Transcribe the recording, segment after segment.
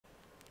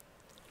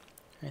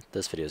Right,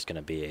 this video is going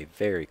to be a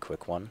very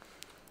quick one,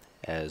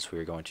 as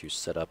we're going to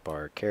set up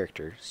our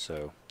character.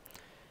 So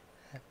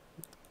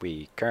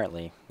we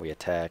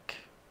attack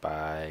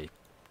by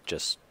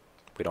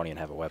we don't even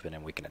have a weapon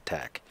and we can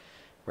attack.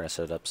 We're going to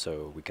set it up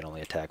so we can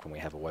only attack when we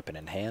have a weapon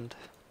in hand,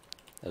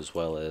 as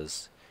well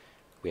as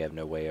we have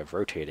no way of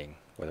rotating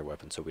with our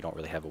weapon, so we don't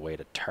really have a way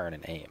to turn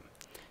and aim.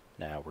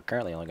 Now we're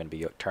currently only going to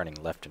be turning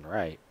left and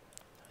right,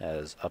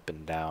 as up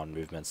and down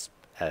movements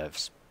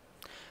have,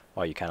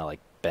 while you kind of like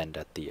bend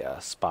at the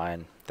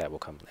spine. That will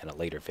come in a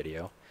later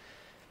video.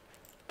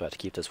 But to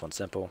keep this one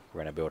simple, we're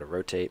going to be able to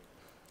rotate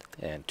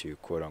and to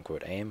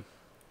quote-unquote aim,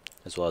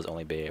 as well as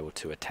only be able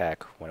to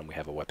attack when we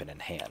have a weapon in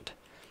hand.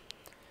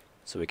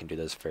 So we can do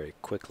this very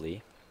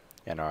quickly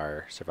in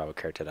our survival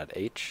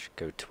character.h.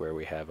 Go to where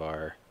we have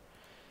our,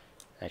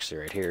 actually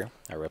right here,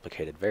 our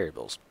replicated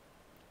variables.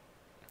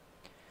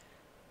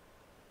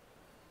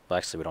 Well,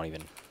 actually we don't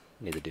even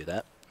need to do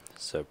that.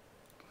 So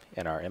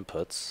in our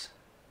inputs,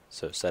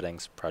 so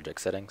settings,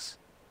 project settings,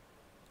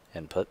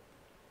 input,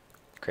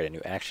 create a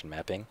new action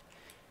mapping,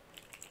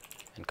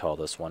 and call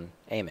this one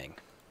aiming.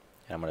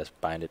 And I'm going to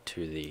bind it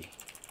to the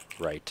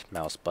right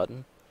mouse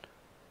button,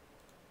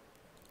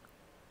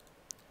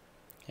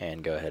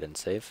 and go ahead and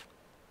save.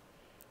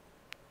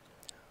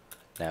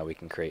 Now we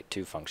can create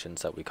two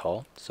functions that we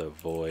call, so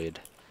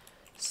void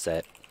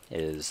set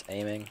is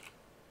aiming,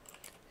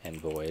 and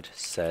void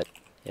set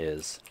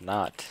is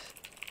not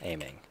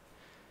aiming.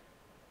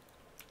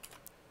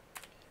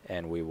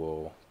 And we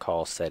will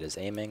call set is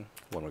aiming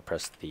when we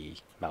press the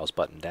mouse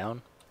button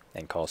down,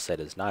 and call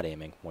set is not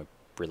aiming when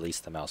we release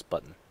the mouse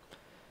button.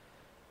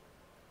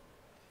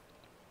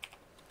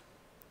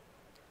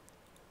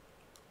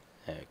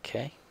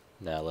 Okay,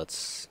 now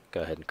let's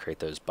go ahead and create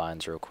those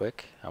binds real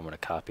quick. I'm going to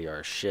copy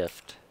our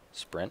shift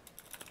sprint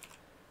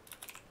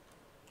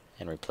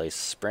and replace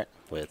sprint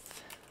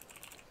with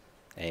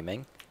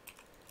aiming,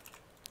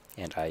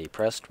 and IE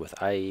pressed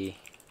with IE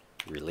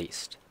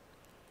released.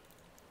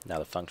 Now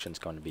the function is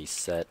going to be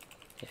set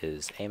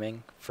is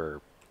aiming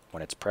for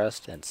when it's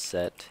pressed, and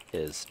set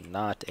is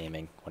not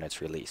aiming when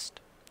it's released.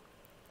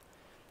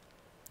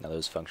 Now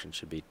those functions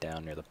should be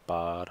down near the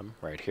bottom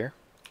right here.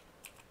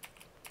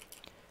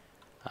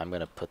 I'm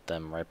going to put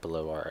them right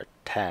below our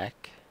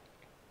attack,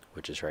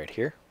 which is right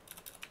here.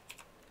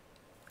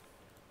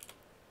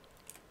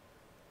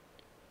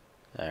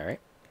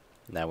 Alright,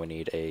 now we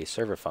need a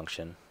server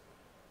function.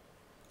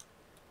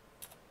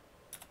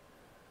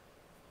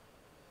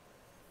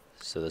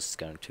 So this is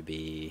going to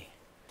be,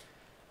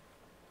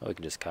 well, we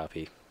can just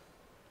copy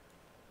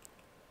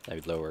a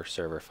lower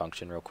server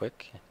function real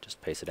quick, just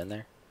paste it in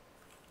there,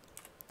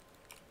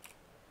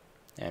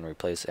 and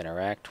replace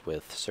interact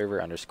with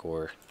server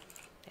underscore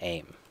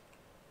aim.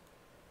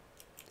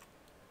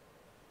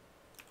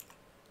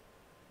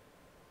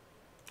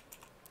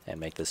 And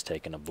make this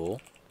taken a bool,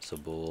 so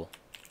bool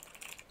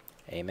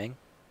aiming.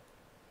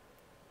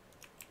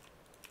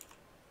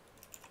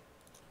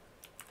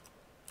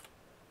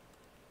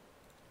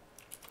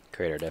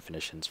 Create our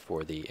definitions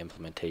for the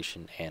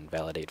implementation and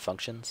validate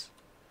functions.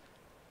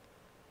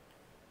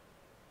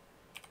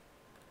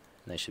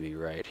 And they should be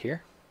right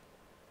here.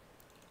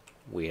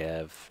 We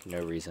have no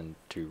reason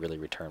to really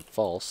return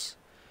false,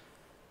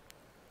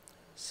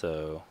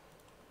 so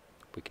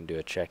we can do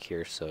a check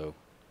here. So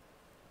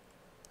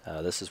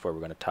this is where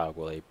we're going to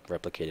toggle a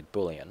replicated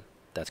boolean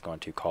that's going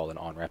to call an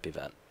onRep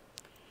event.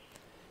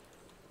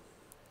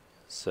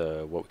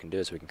 So what we can do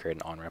is we can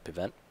create an onRep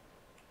event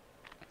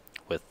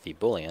with the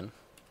boolean.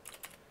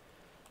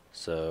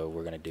 So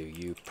we're going to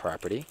do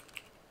uProperty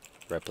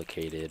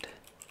replicated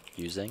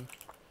using,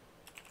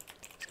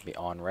 it's going to be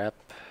onRep,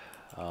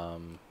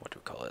 what do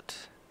we call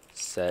it,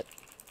 set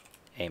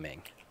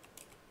aiming,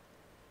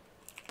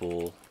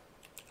 bool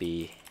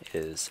b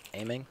is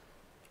aiming,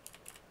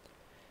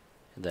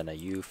 and then a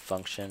u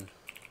function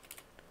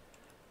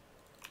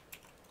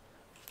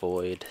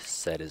void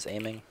set is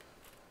aiming,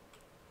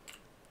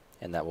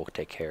 and that will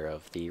take care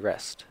of the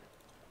rest.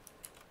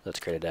 Let's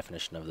create a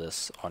definition of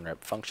this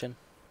onRep function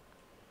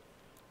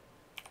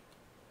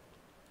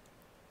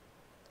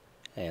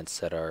and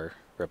set our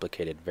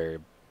replicated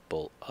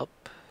variable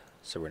up.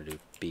 So we're going to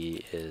do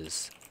b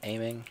is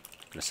aiming.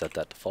 I'm going to set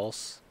that to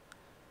false,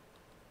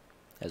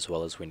 as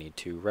well as we need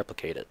to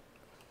replicate it.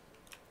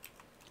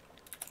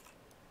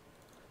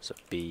 So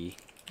b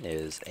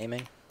is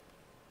aiming.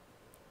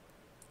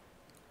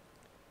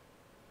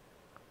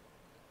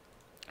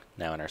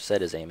 Now in our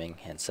set is aiming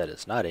and set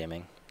is not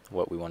aiming,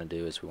 what we want to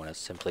do is we want to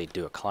simply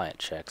do a client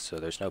check. So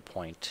there's no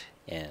point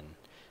in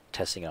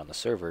testing it on the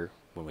server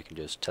when we can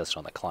just test it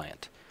on the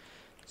client.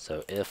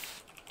 So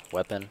if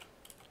weapon,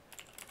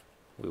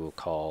 we will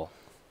call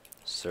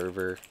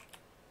server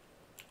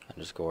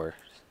underscore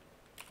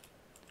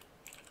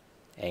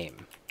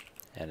aim,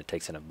 and it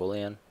takes in a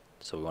boolean,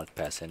 so we want to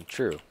pass in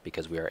true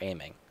because we are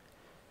aiming.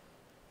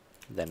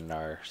 Then in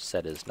our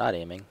set is not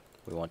aiming,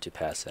 we want to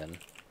pass in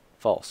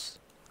false.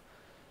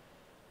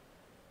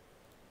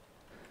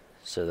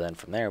 So then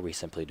from there we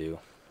simply do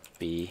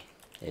b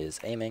is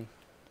aiming.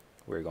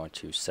 We're going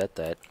to set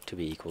that to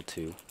be equal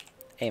to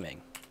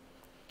aiming.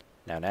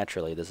 Now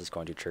naturally this is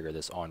going to trigger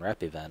this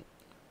onRep event,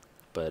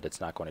 but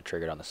it's not going to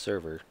trigger it on the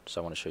server,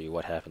 so I want to show you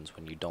what happens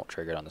when you don't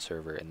trigger it on the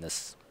server in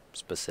this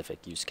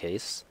specific use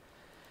case,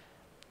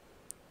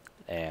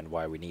 and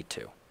why we need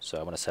to. So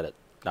I want to set it,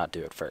 not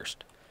do it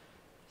first.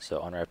 So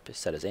onRep is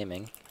set as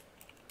aiming.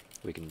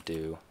 We can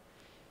do,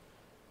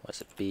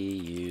 what's it be,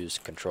 use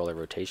controller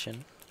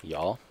rotation,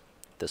 y'all.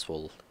 This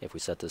will, if we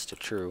set this to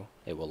true,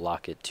 it will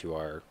lock it to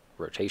our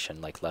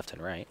rotation like left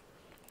and right.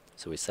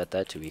 So we set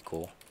that to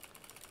equal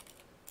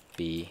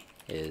B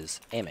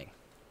is aiming.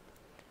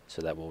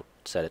 So that will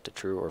set it to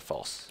true or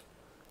false.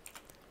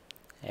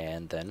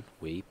 And then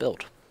we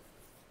build.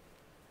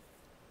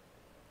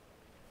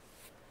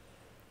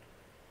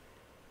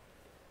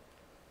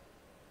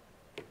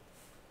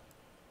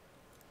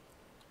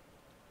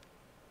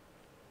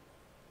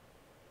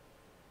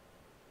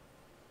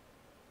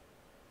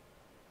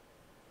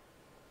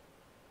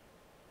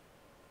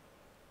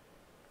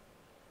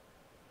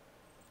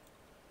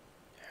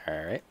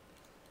 Alright.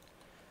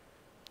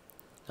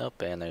 Oh,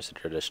 and there's a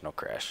traditional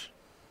crash.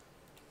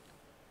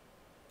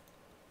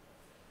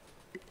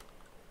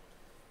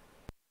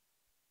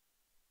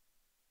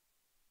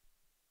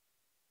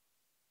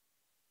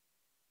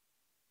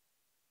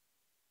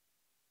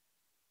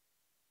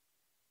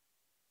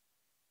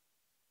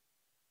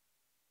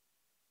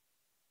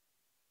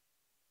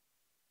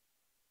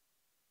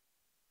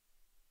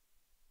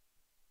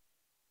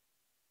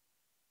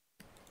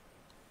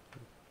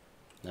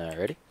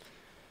 Alrighty.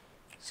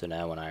 So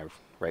now when I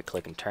right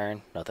click and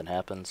turn, nothing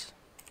happens.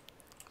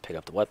 Pick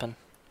up the weapon,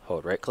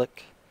 hold right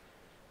click.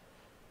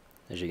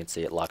 As you can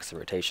see, it locks the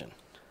rotation.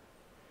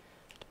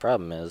 The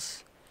problem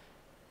is,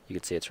 you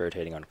can see it's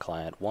rotating on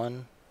client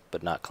 1,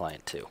 but not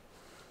client 2.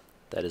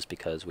 That is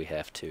because we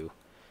have to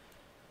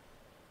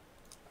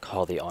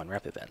call the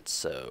onRep event.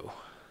 So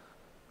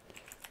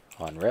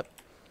onRep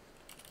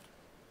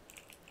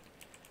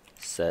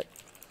set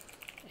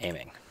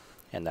aiming,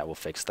 and that will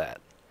fix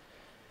that.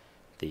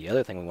 The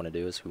other thing we want to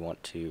do is we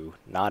want to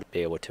not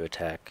be able to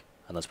attack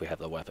unless we have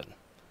the weapon.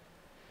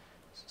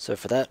 So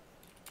for that,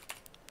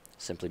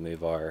 simply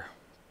move our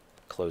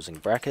closing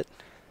bracket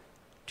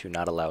to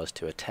not allow us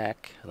to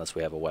attack unless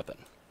we have a weapon.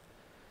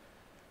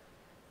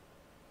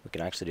 We can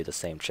actually do the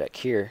same check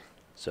here,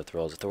 so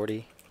Thrall's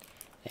Authority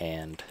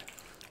and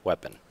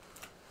weapon.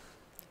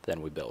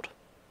 Then we build.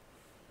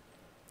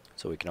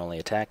 So we can only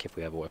attack if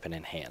we have a weapon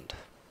in hand.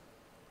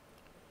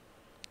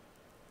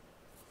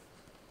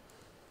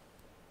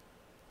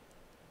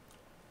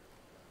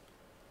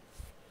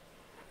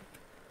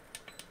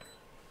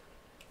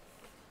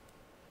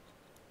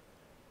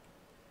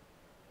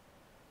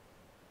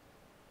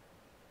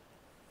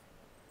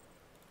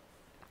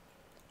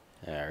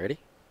 Alrighty.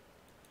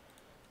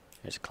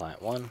 Here's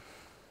client 1.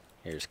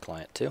 Here's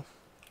client 2.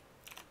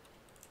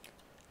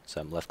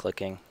 So I'm left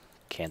clicking,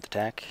 can't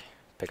attack,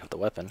 pick up the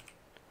weapon,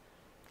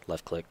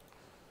 left click,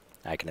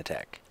 I can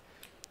attack.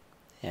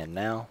 And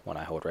now when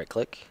I hold right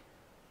click,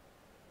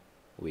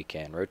 we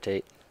can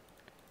rotate,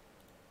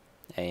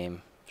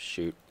 aim,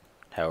 shoot,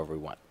 however we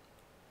want.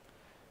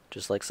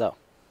 Just like so.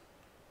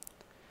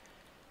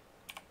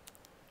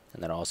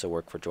 And that'll also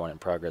work for join in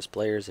progress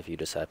players if you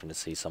just happen to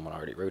see someone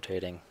already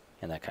rotating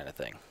and that kind of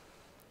thing.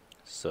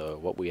 So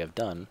what we have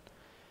done,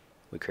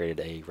 we created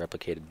a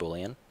replicated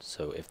boolean,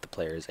 so if the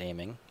player is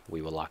aiming,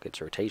 we will lock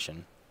its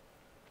rotation.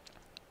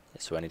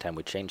 So anytime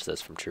we change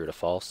this from true to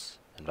false,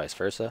 and vice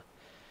versa,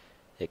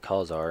 it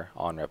calls our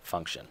onRep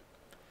function.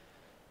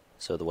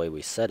 So the way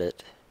we set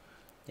it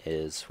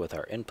is with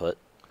our input,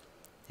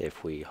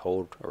 if we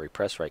hold or we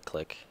press right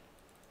click,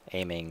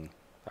 aiming,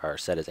 our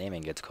set as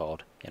aiming gets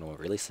called, and when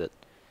we release it,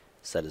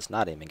 set as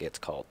not aiming gets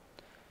called.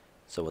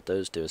 So what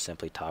those do is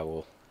simply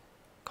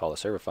call a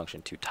server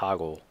function to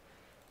toggle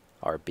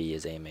our B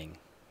is aiming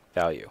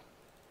value.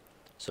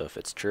 So if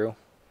it's true,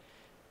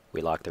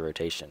 we lock the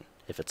rotation.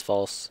 If it's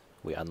false,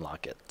 we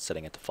unlock it,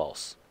 setting it to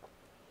false.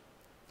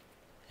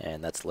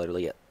 And that's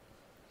literally it.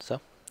 So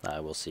I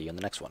will see you in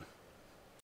the next one.